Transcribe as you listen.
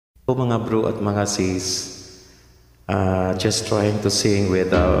Mga bro at mga sis, just trying to sing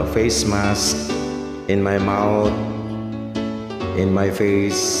with a face mask in my mouth, in my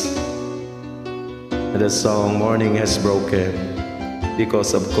face. The song Morning Has Broken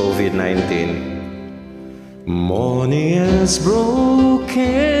because of COVID-19. Morning has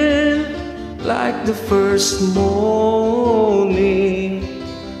broken like the first morning.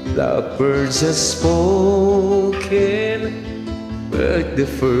 Blackbirds have spoken like the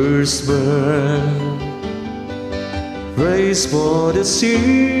first bird. Praise for the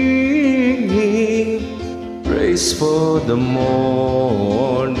singing, praise for the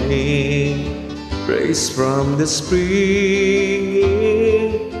morning, praise from the spring,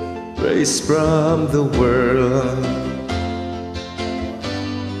 praise from the world.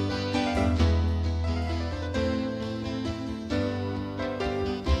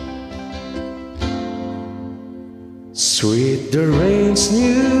 Sweet the rain's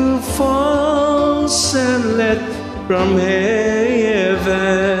new falls and let from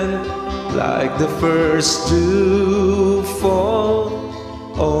heaven, like the first dew fall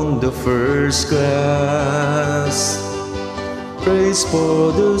on the first grass. Praise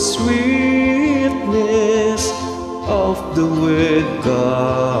for the sweetness of the wet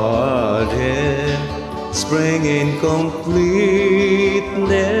garden, spring in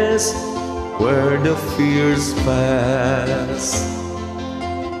completeness where the fears pass.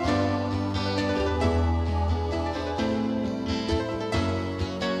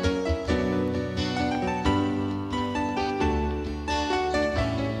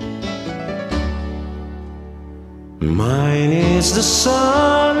 Mine is the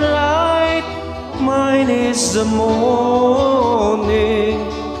sunlight, mine is the morning,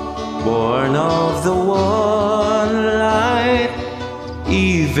 born of the one light,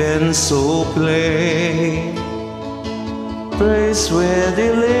 even so plain. Praise with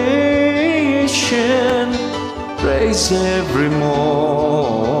elation, praise every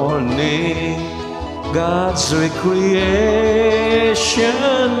morning, God's recreation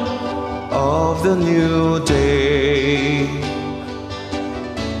of the new day.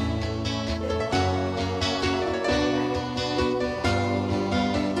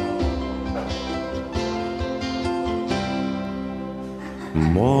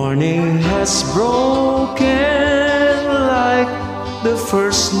 Morning has broken like the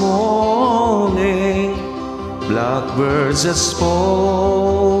first morning. Blackbirds have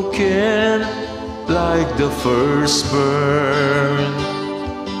spoken like the first bird.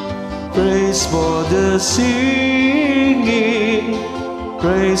 Praise for the singing,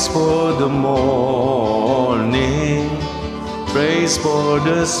 praise for the morning, praise for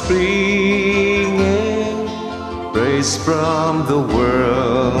the spring, praise from the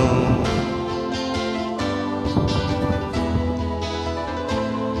world.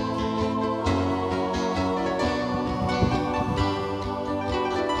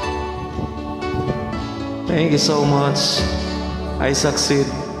 Thank you so much. I succeed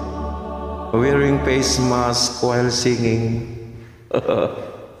wearing face mask while singing.